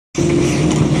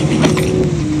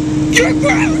You're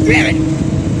grounded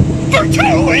for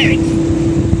 2 weeks!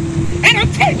 And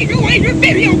I'm taking away your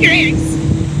video games!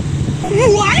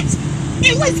 What?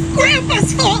 It was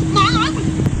Grandpa's fault, Mom!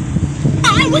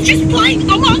 I was just playing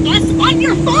Among Us on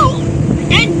your phone!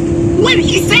 And when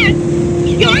he said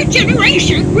your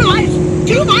generation relies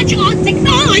too much on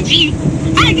technology,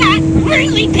 I got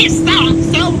really pissed off,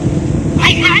 so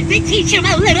I had to teach him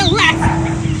a little lesson.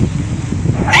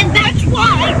 And that's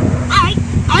why I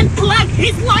unplugged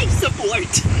his life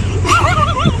support.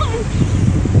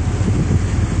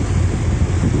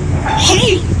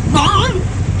 Hey, Mom,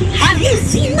 have you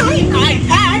seen my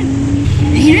iPad?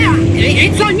 Yeah,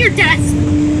 it's on your desk.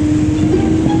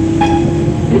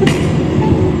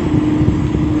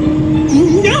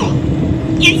 No,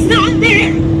 it's not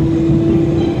there.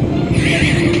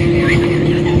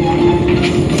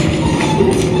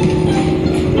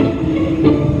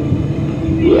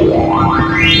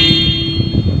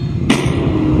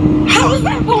 How is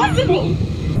that possible?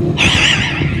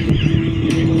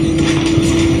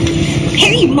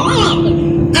 Hey,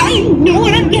 Mom! I know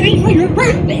what I'm getting for your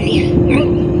birthday!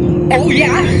 Oh,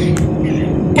 yeah?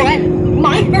 But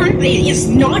my birthday is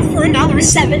not for another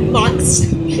 7 months.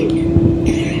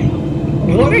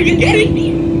 What are you getting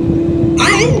me?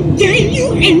 I'm getting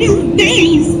you a new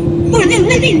vase for the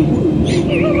living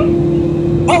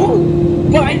room! Oh,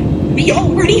 but we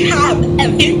already have a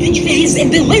vintage vase in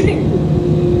the living room.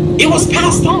 It was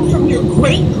passed on from your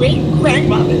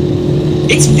great-great-grandmother.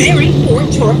 It's very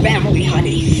important to our family,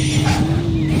 honey.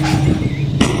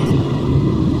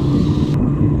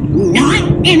 Not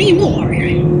anymore.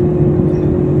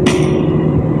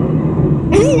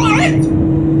 What?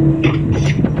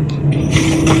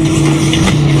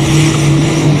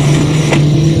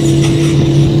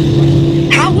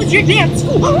 How was your day at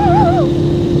school?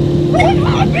 What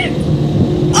happened?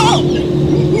 Oh,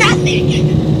 nothing.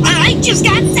 I just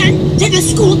got sent to the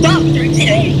school doctor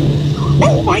today.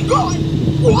 Oh my God.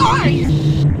 Why?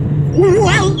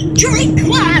 Well, during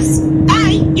class,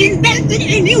 I invented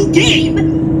a new game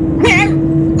where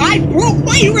I broke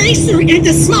my eraser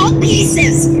into small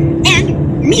pieces,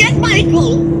 and me and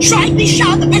Michael tried to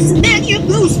shove as many of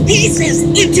those pieces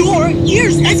into our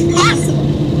ears as possible.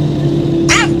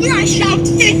 After I shoved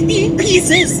 15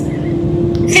 pieces,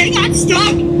 they got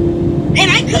stuck, and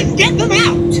I couldn't get them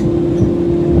out.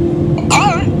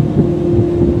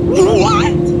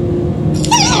 What?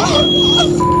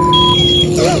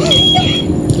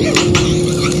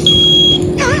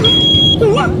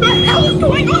 What the hell is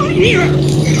going on here?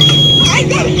 I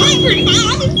got hungry,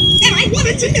 Mom, and I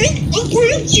wanted to make a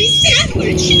grilled cheese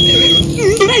sandwich,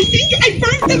 but I think I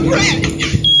burned the bread.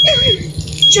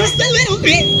 Just a little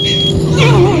bit.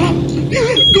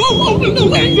 Go open the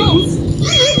windows.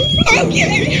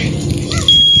 Okay.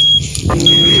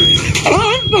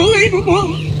 Unbelievable.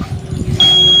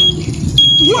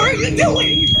 What are you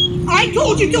doing? I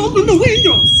told you to open the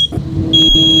windows.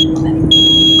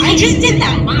 I just did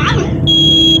that, Mom.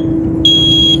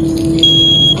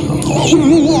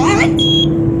 What?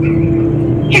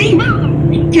 Hey,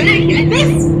 Mom, can I get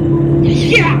this?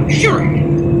 Yeah, sure.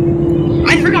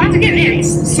 I forgot to get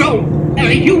eggs, so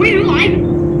you wait in line,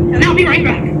 and I'll be right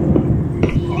back.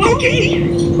 Okay.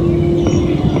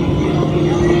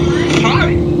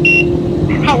 Hi.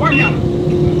 How are you?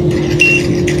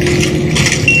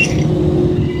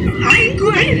 I'm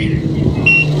good.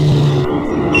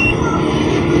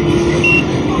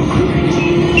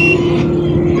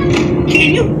 Can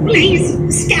you please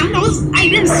scan those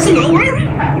items slower?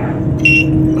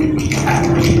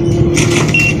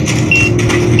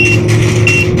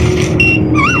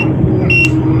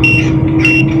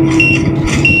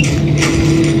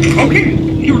 Okay,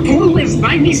 your total is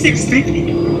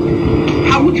 $96.50.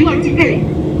 How would you like to pay?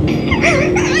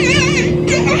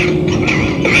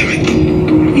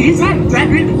 Is that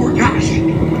debit or cash?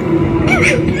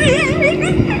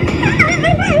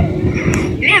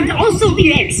 And also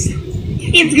the eggs.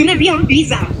 It's gonna be on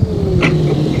Visa.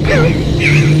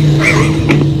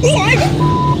 Why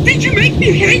did you make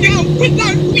me hang out with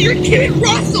that weird kid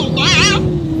Russell, Mom?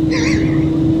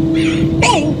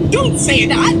 Oh, don't say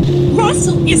that.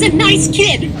 Russell is a nice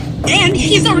kid, and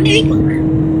he's our neighbor.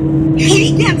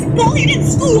 He gets bullied in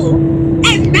school,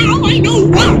 and now I know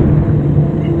why.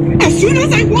 As soon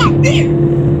as I walked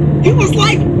in, he was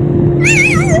like,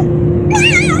 meow,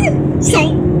 meow.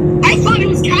 So I thought it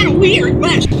was kind of weird,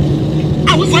 but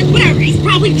I was like, whatever, he's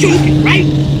probably joking, right?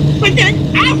 But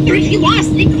then after he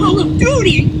lost in Call of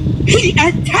Duty, he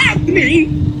attacked me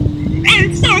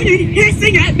and started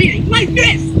hissing at me like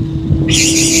this.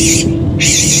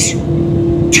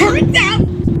 Turns out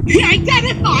he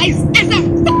identifies as a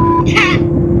cat.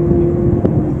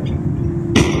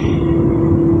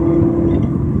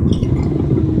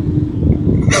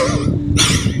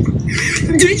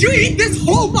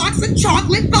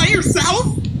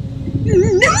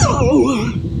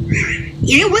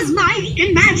 It was my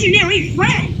imaginary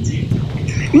friend.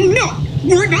 No,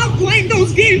 we're not playing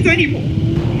those games anymore.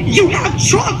 You have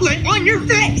chocolate on your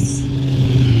face.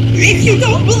 If you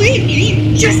don't believe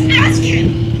me, just ask him.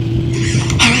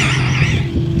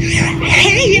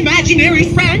 Hey,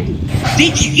 imaginary friend,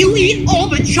 did you eat all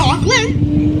the chocolate?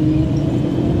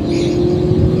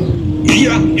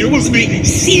 Yeah, it was me.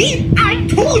 See? I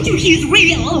told you he's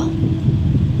real.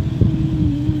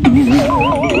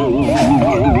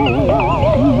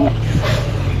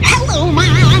 Hello,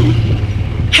 Mom.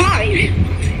 Hi.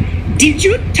 Did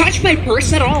you touch my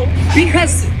purse at all?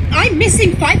 Because I'm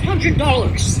missing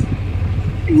 $500.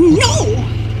 No,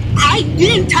 I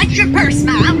didn't touch your purse,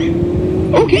 Mom.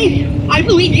 Okay, I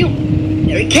believe you.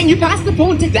 Can you pass the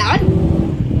phone to Dad?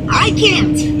 I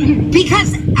can't,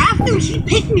 because after he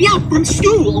picked me up from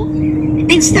school,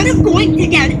 instead of going to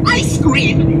get ice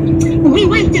cream, we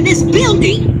went to this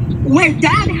building where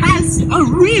Dad has a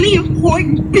really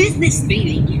important business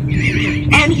meeting.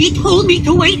 And he told me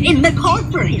to wait in the car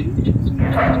for him.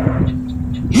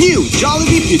 New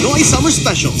Jollibee Pinoy Summer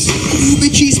Specials.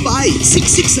 Ube Cheese Pie,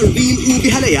 6 serving ube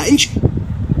halaya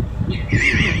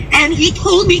And he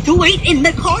told me to wait in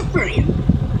the car for him.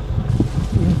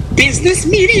 Business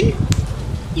meeting?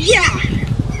 Yeah.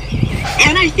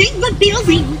 And I think the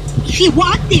building he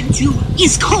walked into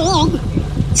is called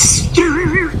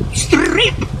Strip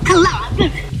Club.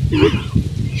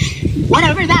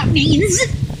 Whatever that means.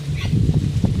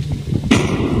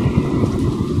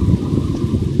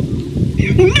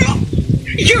 No!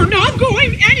 You're not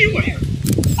going anywhere!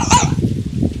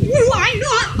 Why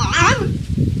not, Mom?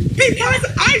 Because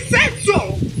I said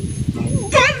so!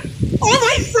 But all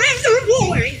my friends are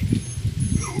going!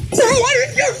 What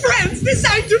if your friends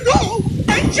decide to go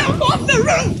and jump off the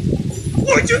roof?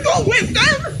 Would you go with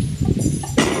them?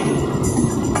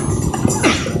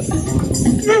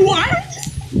 What?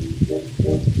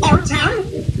 R10?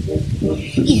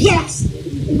 Yes.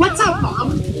 What's up,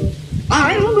 Mom?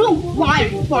 I don't know why,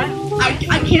 but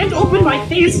I can't open my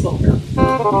Facebook.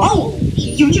 Oh,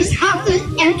 you just have to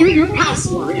enter your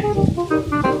password.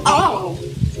 Oh.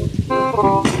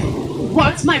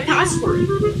 What's my password?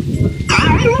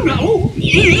 I don't know.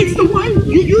 It's the one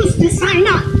you used to sign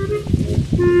up.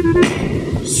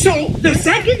 So, the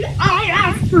second I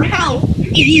ask for help,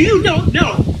 you don't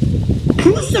know.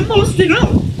 Who's supposed to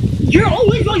know? You're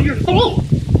always on your phone.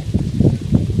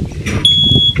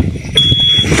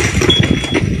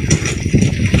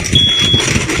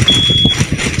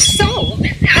 So,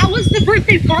 how was the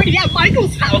birthday party at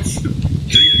Michael's house?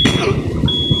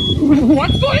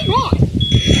 What's going on?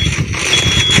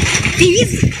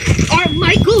 These are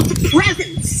Michael's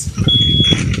presents.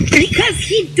 Because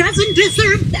he doesn't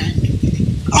deserve them.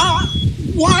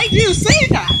 Why do you say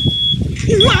that?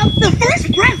 Well, the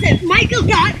first present Michael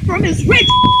got from his rich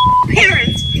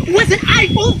parents was an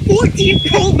iPhone 14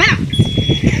 Pro Max.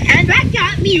 And that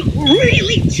got me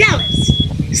really jealous.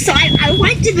 So I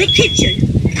went to the kitchen.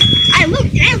 I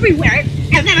looked everywhere,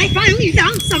 and then I finally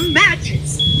found some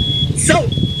matches. So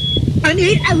I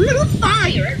made a little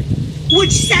fire,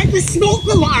 which set the smoke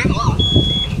alarm off.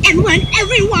 And when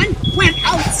everyone went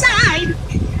outside,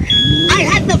 I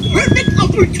had the perfect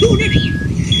opportunity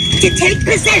to take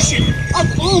possession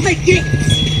of all the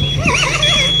gifts.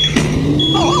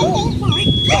 Oh my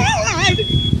God!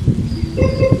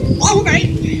 All right.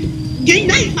 Good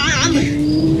night, Mom.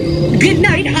 Good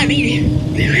night, honey.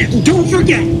 Don't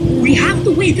forget, we have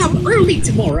to wake up early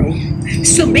tomorrow.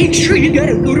 So make sure you get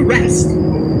a good rest.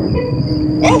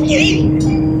 Okay.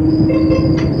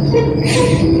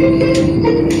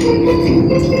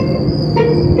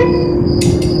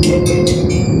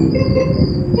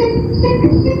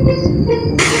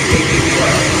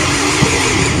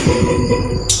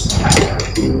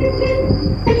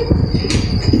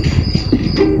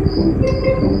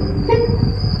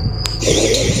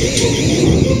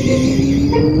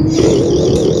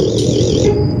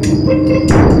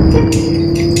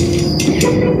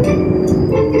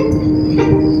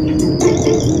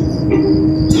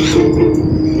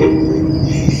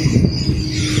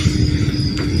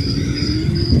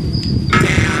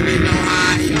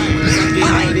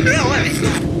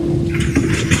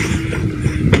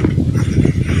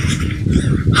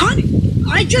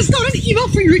 I just got an email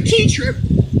from your teacher,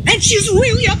 and she's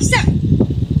really upset.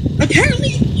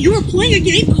 Apparently, you were playing a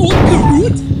game called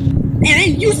Kahoot,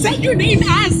 and you said your name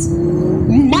as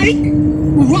Mike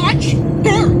Watch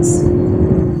Burns.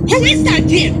 Who is that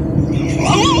kid?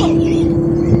 Oh,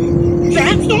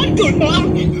 that's not good,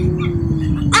 Mom.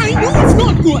 I know it's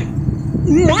not good.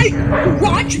 Mike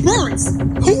Watch Burns.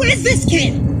 Who is this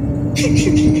kid?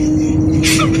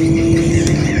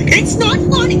 It's not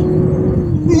funny.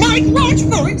 My garage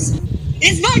force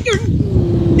is not your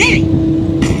name.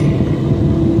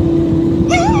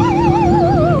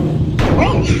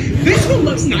 Oh, this one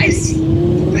looks nice.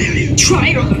 Try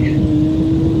it on.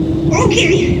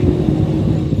 Okay.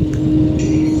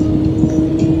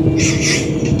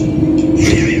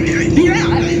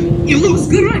 Yeah, it looks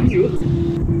good on you.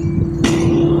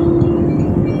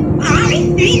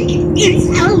 I think it's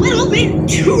a little bit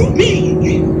too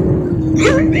big.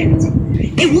 Perfect.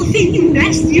 It will fit you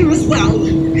next year as well.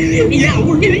 Yeah,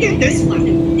 we're gonna get this one.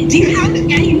 Do you have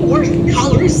any more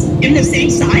colors in the same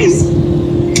size?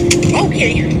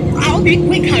 Okay, I'll be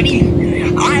quick, honey.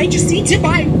 I just need to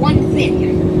buy one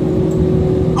thing.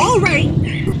 Alright,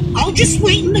 I'll just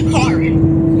wait in the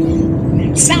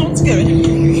car. Sounds good.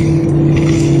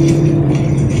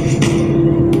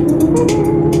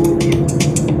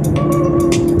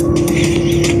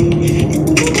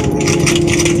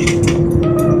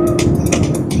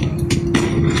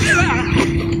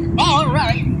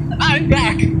 Alright, I'm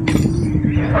back.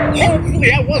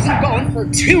 Hopefully I wasn't gone for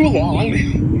too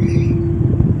long.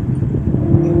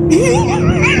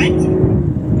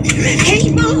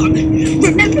 Hey, Mom!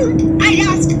 Remember I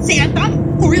asked Santa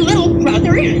for a little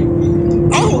brother?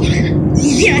 Oh,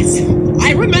 yes,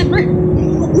 I remember.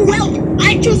 Well,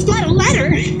 I just got a letter,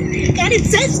 and it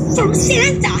says from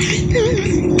Santa.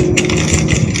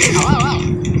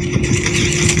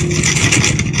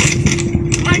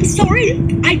 I'm sorry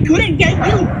I couldn't get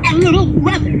you a little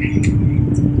brother,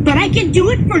 but I can do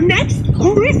it for next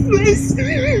Christmas.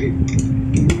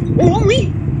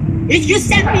 Only if you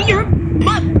send me your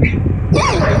mother.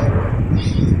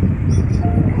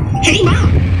 Hey, Mom,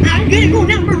 I'm gonna go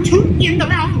number 2 in the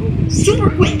mountain super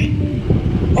quick.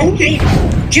 Okay,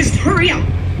 just hurry up.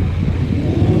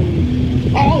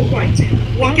 Alright,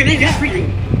 what can I get for you?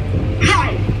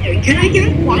 Hi, can I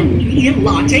get one medium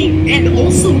latte and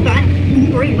also that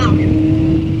blueberry muffin?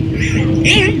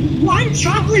 And one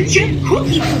chocolate chip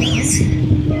cookie, please.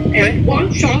 And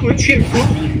one chocolate chip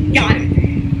cookie. Got it.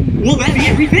 Will that be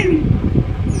everything?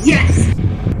 Yes.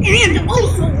 And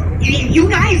also, you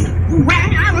guys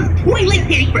ran out of toilet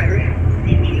paper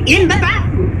in the bathroom.